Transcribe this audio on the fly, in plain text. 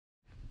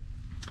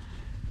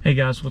Hey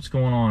guys, what's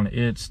going on?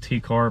 It's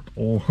T-Carp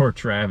or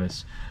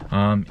Travis,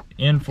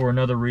 in for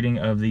another reading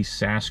of the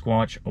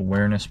Sasquatch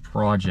Awareness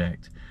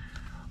Project.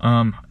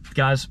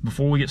 Guys,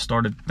 before we get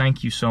started,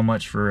 thank you so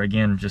much for,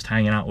 again, just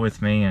hanging out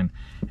with me and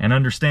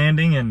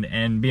understanding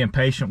and being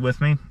patient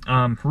with me.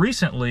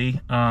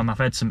 Recently, I've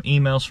had some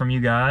emails from you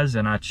guys,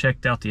 and I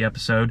checked out the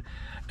episode.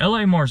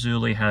 L.A.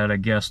 Marzulli had a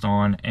guest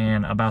on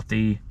and about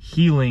the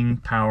healing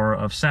power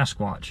of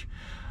Sasquatch.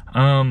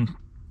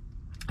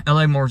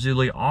 L.A.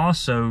 Marzulli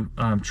also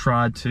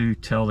tried to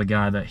tell the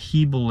guy that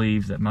he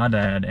believed that my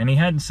dad, and he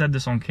hadn't said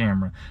this on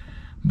camera,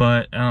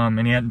 but and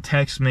he hadn't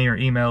texted me or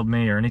emailed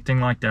me or anything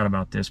like that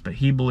about this, but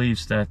he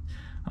believes that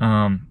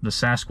the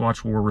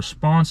Sasquatch were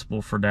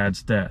responsible for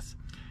Dad's death.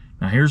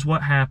 Now here's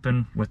what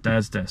happened with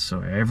Dad's death, so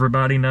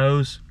everybody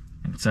knows,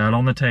 and it's out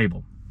on the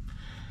table.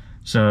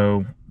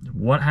 So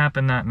what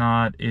happened that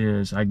night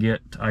is I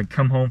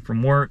come home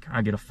from work,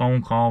 I get a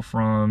phone call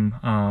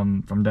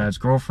from Dad's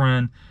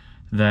girlfriend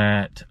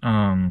that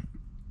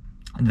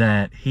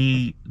that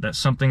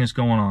something is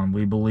going on.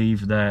 We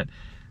believe that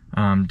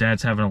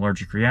Dad's having an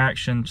allergic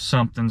reaction,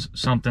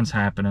 something's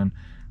happening,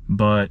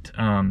 but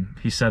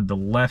he said the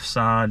left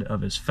side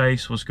of his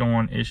face was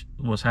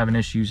having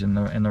issues, and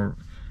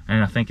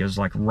I think it was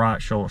like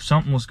right shoulder,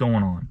 something was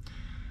going on.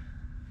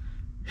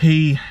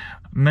 He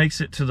makes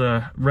it to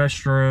the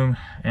restroom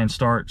and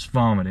starts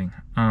vomiting,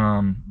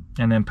 and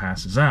then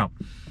passes out.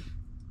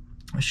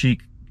 She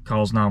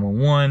calls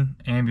 911,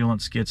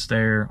 ambulance gets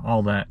there,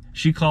 all that.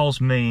 She calls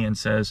me and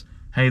says,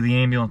 hey, the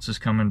ambulance is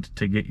coming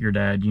to get your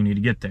dad, you need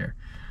to get there.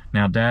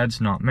 Now Dad's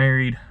not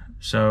married,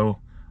 so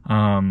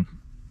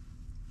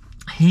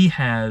he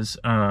has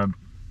I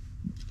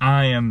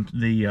am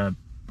the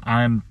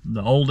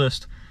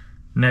oldest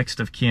next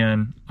of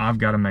kin. I've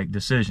got to make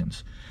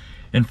decisions.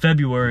 In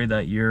February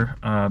that year,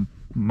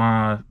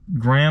 my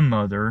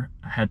grandmother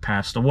had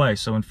passed away.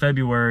 So in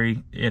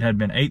February, it had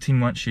been 18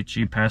 months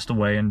she passed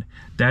away, and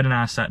Dad and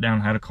I sat down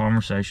and had a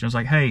conversation. It was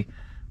like, hey,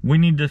 we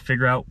need to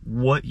figure out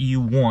what you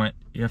want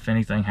if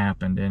anything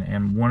happened.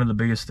 And one of the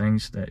biggest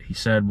things that he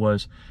said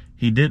was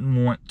he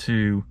didn't want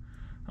to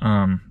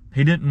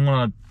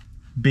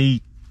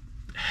be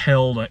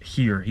held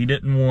here. He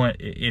didn't want,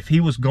 if he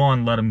was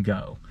gone, let him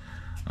go.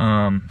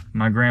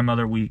 My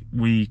grandmother,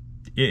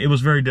 it was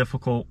very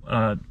difficult.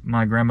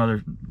 My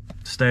grandmother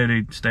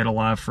stayed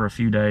alive for a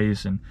few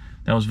days, and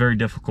that was very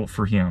difficult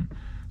for him.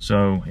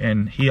 So,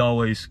 and he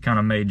always kind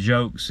of made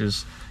jokes,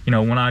 is, you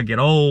know, when I get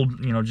old,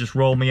 you know, just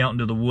roll me out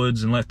into the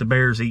woods and let the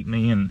bears eat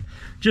me, and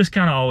just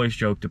kind of always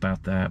joked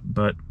about that.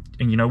 But,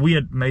 and you know, we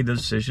had made those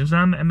decisions,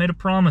 and I made a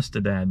promise to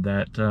Dad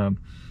that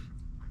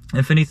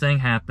if anything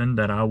happened,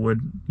 that I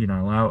would, you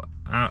know,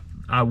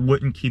 I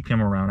wouldn't keep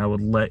him around. I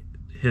would let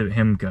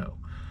him go.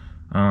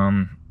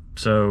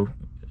 So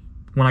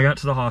when I got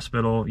to the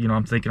hospital, you know,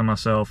 I'm thinking to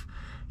myself,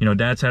 you know,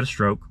 Dad's had a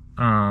stroke.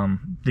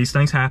 These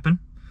things happen.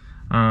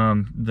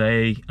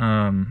 They're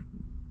going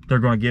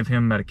to give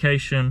him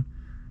medication.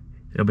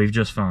 It'll be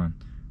just fine.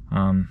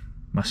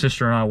 My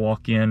sister and I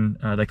walk in.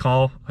 They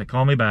call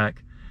me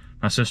back.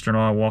 My sister and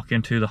I walk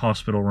into the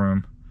hospital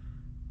room,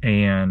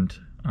 and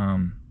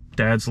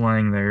Dad's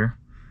laying there,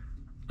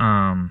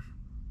 not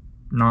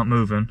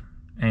moving,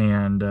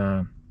 and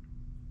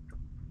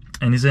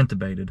he's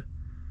intubated.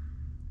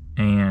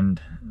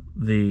 And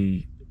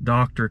the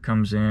doctor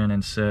comes in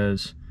and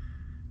says,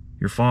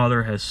 your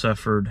father has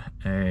suffered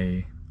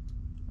a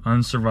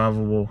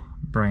unsurvivable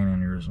brain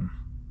aneurysm.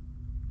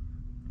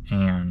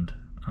 And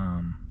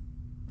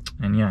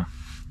yeah,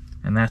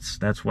 and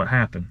that's what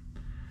happened.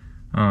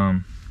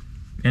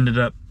 Ended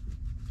up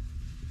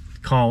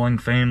calling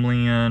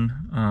family in,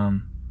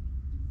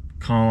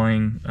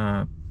 calling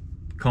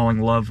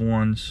loved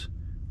ones.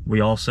 We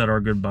all said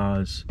our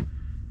goodbyes,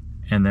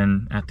 and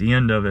then at the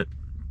end of it,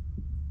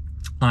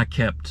 I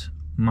kept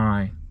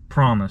my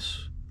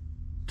promise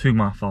to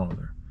my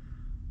father.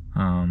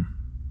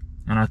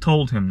 And I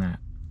told him that.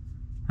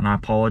 And I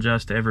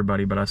apologized to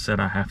everybody, but I said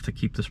I have to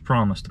keep this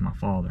promise to my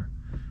father.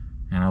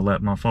 And I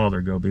let my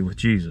father go be with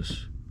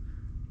Jesus.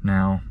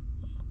 Now,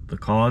 the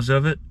cause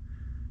of it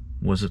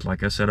was,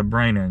 like I said, a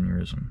brain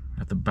aneurysm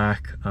at the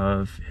back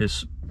of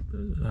his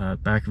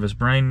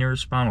brain near his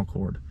spinal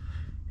cord.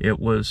 It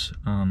was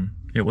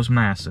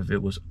massive.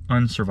 It was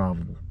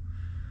unsurvivable.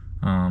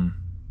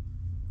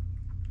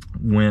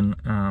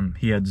 When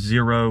he had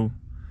zero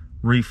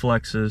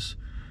reflexes,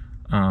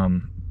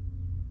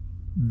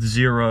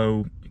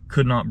 zero,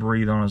 could not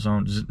breathe on his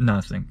own,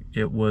 nothing.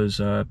 It was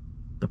the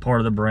part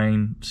of the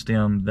brain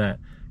stem that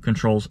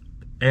controls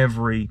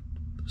every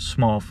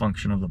small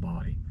function of the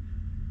body.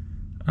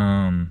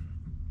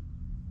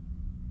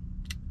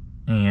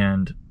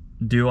 And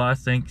do I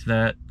think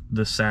that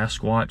the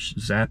Sasquatch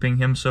zapping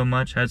him so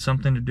much had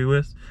something to do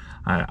with?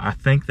 I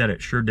think that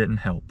it sure didn't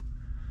help.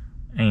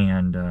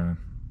 And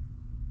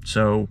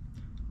so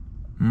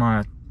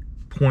my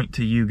point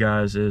to you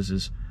guys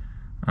is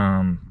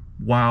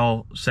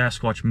while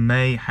Sasquatch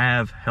may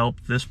have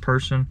helped this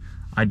person,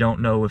 I don't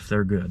know if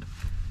they're good.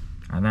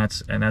 And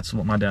that's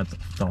what my dad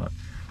thought.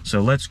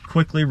 So let's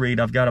quickly read.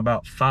 I've got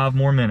about 5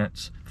 more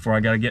minutes, before I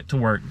got to get to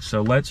work.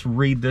 So let's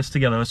read this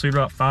together. Let's read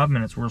about 5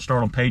 minutes. We're going to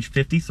start on page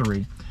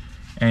 53.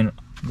 And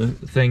the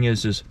thing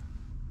is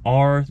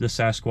are the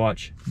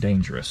Sasquatch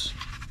dangerous?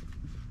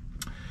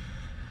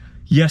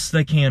 Yes,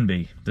 they can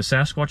be. The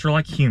Sasquatch are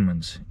like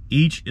humans.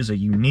 Each is a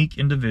unique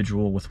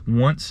individual with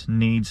wants,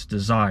 needs,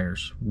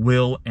 desires,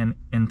 will, and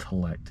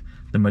intellect.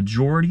 The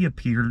majority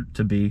appear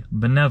to be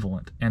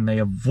benevolent, and they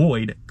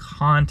avoid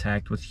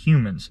contact with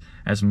humans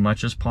as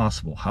much as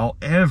possible.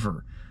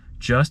 However,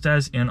 just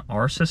as in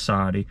our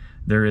society,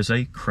 there is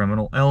a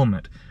criminal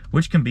element,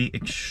 which can be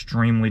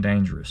extremely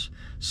dangerous.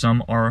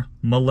 Some are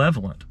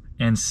malevolent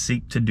and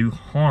seek to do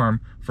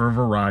harm for a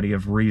variety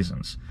of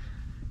reasons.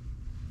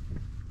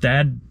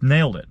 Dad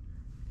nailed it.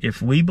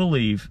 If we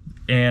believe,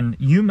 and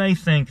you may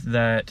think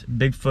that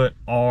Bigfoot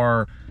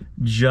are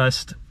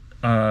just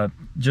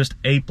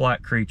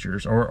ape-like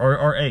creatures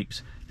or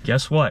apes.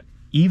 Guess what?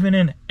 Even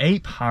in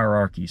ape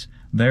hierarchies,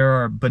 there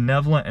are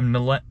benevolent and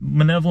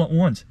malevolent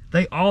ones.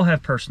 They all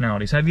have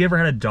personalities. Have you ever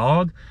had a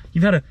dog?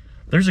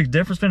 There's a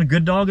difference between a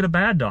good dog and a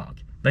bad dog.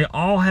 They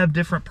all have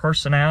different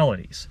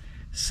personalities.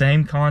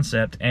 Same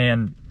concept,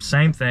 and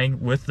same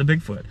thing with the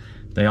Bigfoot.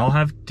 They all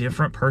have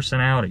different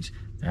personalities.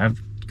 They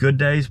have good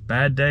days,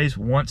 bad days,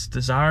 wants,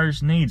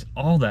 desires, needs,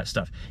 all that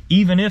stuff.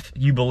 Even if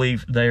you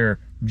believe they're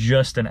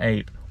just an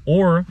ape,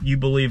 or you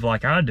believe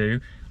like I do,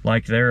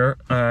 like they're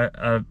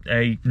a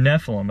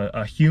Nephilim,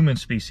 a human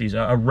species,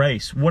 a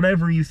race,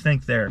 whatever you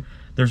think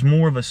there's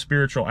more of a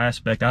spiritual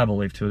aspect, I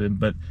believe, to them.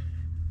 But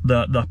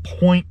the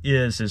point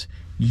is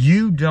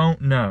you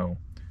don't know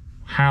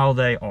how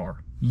they are.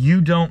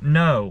 You don't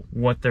know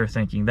what they're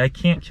thinking. They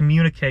can't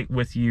communicate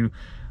with you,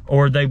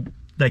 or they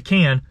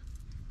can,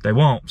 they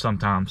won't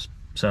sometimes.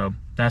 So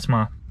that's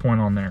my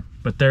point on there.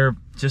 But they're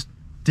just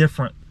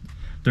different.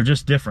 They're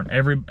just different.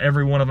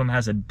 Every one of them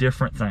has a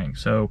different thing.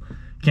 So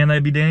can they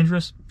be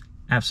dangerous?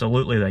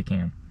 Absolutely they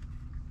can.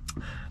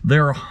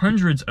 There are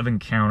hundreds of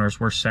encounters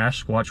where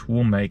Sasquatch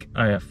will make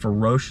a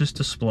ferocious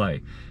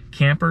display.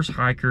 Campers,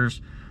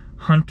 hikers,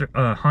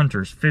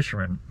 hunters,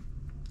 fishermen,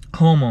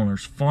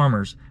 homeowners,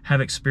 farmers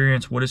have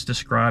experienced what is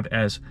described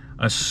as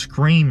a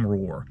scream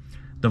roar.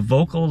 The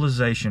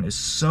vocalization is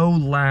so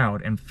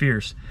loud and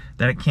fierce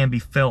that it can be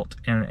felt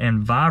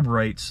and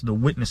vibrates the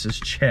witness's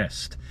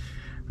chest.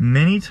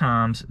 Many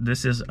times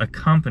this is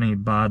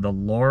accompanied by the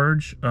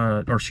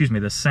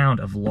sound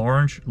of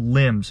large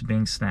limbs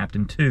being snapped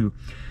in two,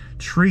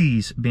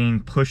 trees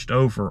being pushed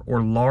over,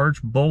 or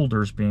large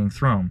boulders being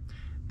thrown.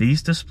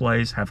 These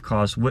displays have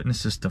caused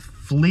witnesses to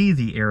flee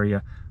the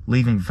area,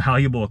 leaving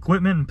valuable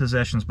equipment and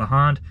possessions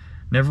behind,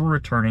 never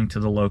returning to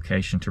the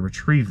location to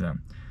retrieve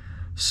them.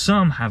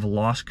 Some have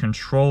lost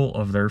control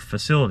of their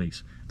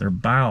facilities, their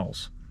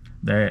bowels,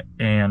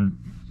 and,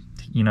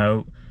 you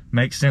know,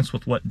 makes sense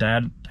with what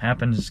Dad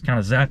happened, is kind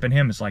of zapping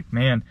him. It's like,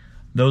 man,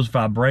 those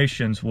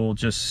vibrations will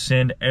just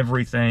send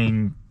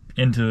everything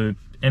into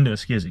a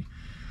skizzy.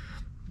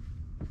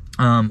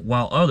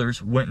 While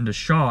others went into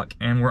shock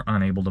and were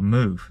unable to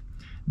move.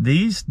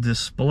 These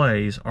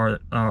displays by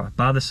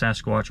the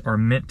Sasquatch are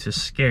meant to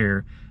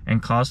scare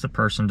and cause the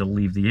person to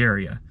leave the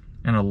area.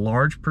 In a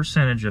large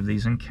percentage of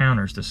these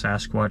encounters, the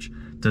Sasquatch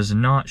does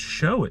not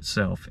show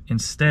itself.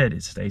 Instead,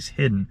 it stays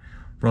hidden,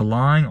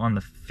 relying on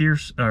the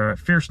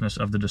fierceness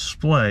of the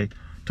display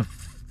to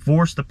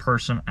force the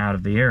person out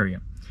of the area.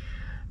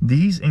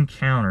 These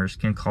encounters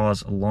can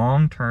cause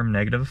long-term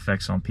negative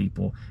effects on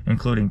people,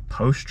 including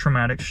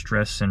post-traumatic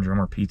stress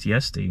syndrome, or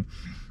PTSD,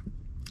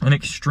 an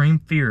extreme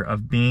fear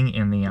of being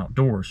in the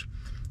outdoors.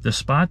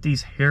 Despite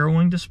these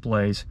harrowing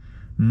displays,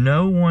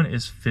 no one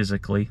is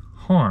physically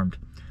harmed.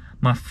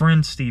 My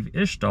friend Steve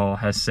Ishdahl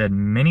has said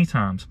many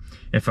times,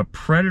 if a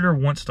predator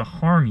wants to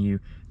harm you,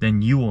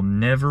 then you will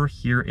never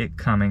hear it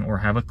coming or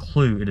have a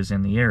clue it is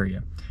in the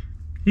area.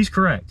 He's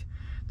correct.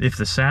 If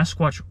the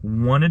Sasquatch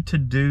wanted to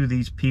do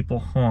these people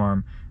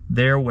harm,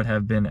 there would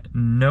have been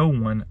no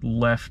one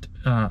left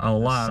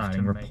alive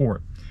to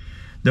report.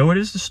 Though it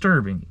is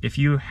disturbing, if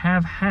you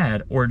have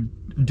had or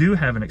do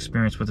have an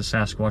experience with a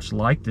Sasquatch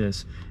like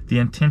this, the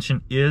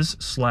intention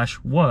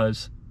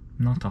is/was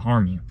not to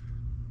harm you,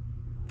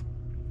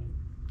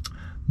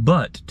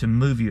 but to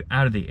move you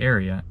out of the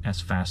area as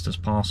fast as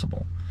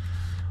possible.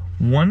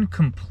 On the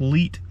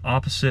complete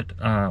opposite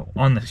of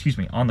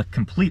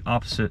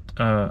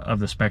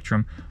the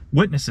spectrum,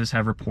 witnesses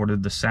have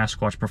reported the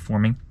Sasquatch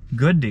performing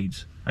good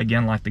deeds.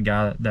 Again, like the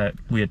guy that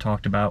we had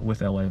talked about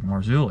with L.A.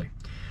 Marzulli.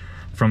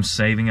 From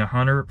saving a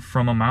hunter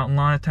from a mountain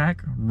lion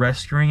attack,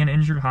 rescuing an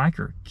injured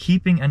hiker,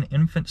 keeping an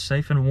infant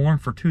safe and warm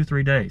for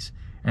 2-3 days,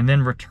 and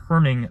then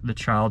returning the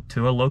child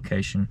to a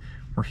location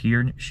where he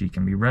or she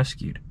can be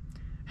rescued.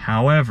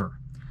 However,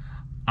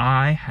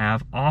 I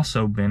have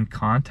also been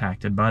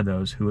contacted by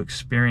those who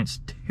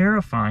experienced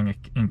terrifying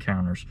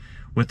encounters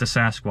with the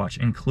Sasquatch,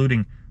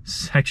 including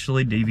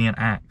sexually deviant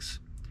acts,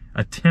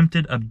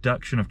 attempted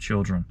abduction of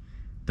children,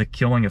 the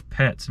killing of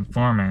pets and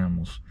farm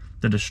animals,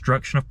 the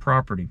destruction of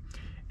property,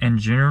 and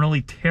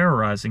generally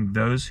terrorizing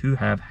those who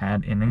have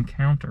had an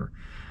encounter.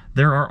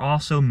 There are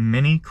also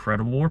many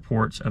credible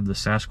reports of the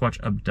Sasquatch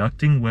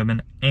abducting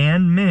women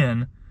and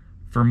men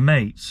for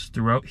mates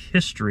throughout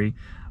history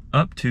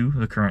up to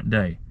the current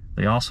day.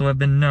 They also have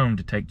been known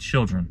to take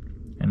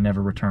children and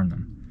never return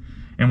them.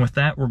 And with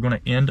that, we're going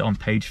to end on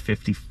page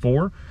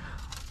 54.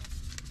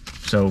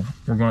 So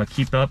we're going to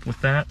keep up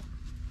with that.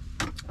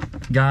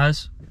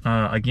 Guys,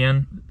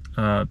 again,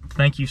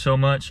 thank you so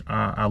much.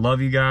 I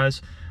love you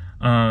guys.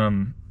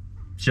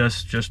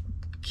 Just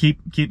keep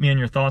me in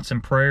your thoughts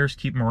and prayers.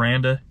 Keep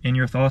Miranda in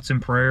your thoughts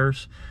and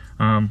prayers.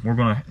 We're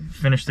going to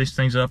finish these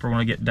things up. We're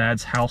going to get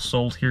Dad's house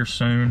sold here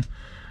soon.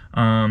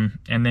 And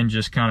then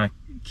just kind of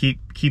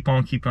keep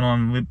on keeping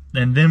on.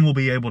 And then we'll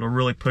be able to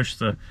really push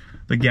the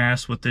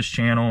gas with this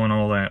channel and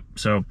all that.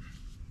 So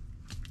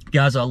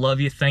guys, I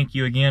love you. Thank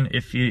you again.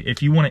 If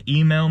you want to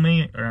email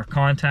me or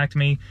contact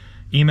me,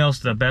 email's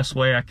the best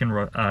way I can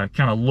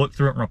kind of look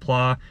through it and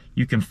reply.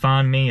 You can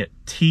find me at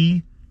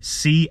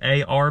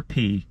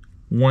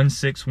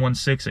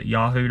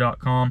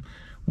tcarp1616@yahoo.com.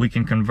 We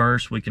can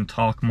converse, we can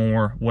talk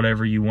more,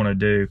 whatever you want to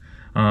do.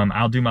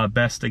 I'll do my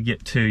best to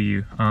get to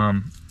you.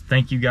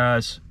 Thank you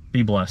guys.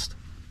 Be blessed.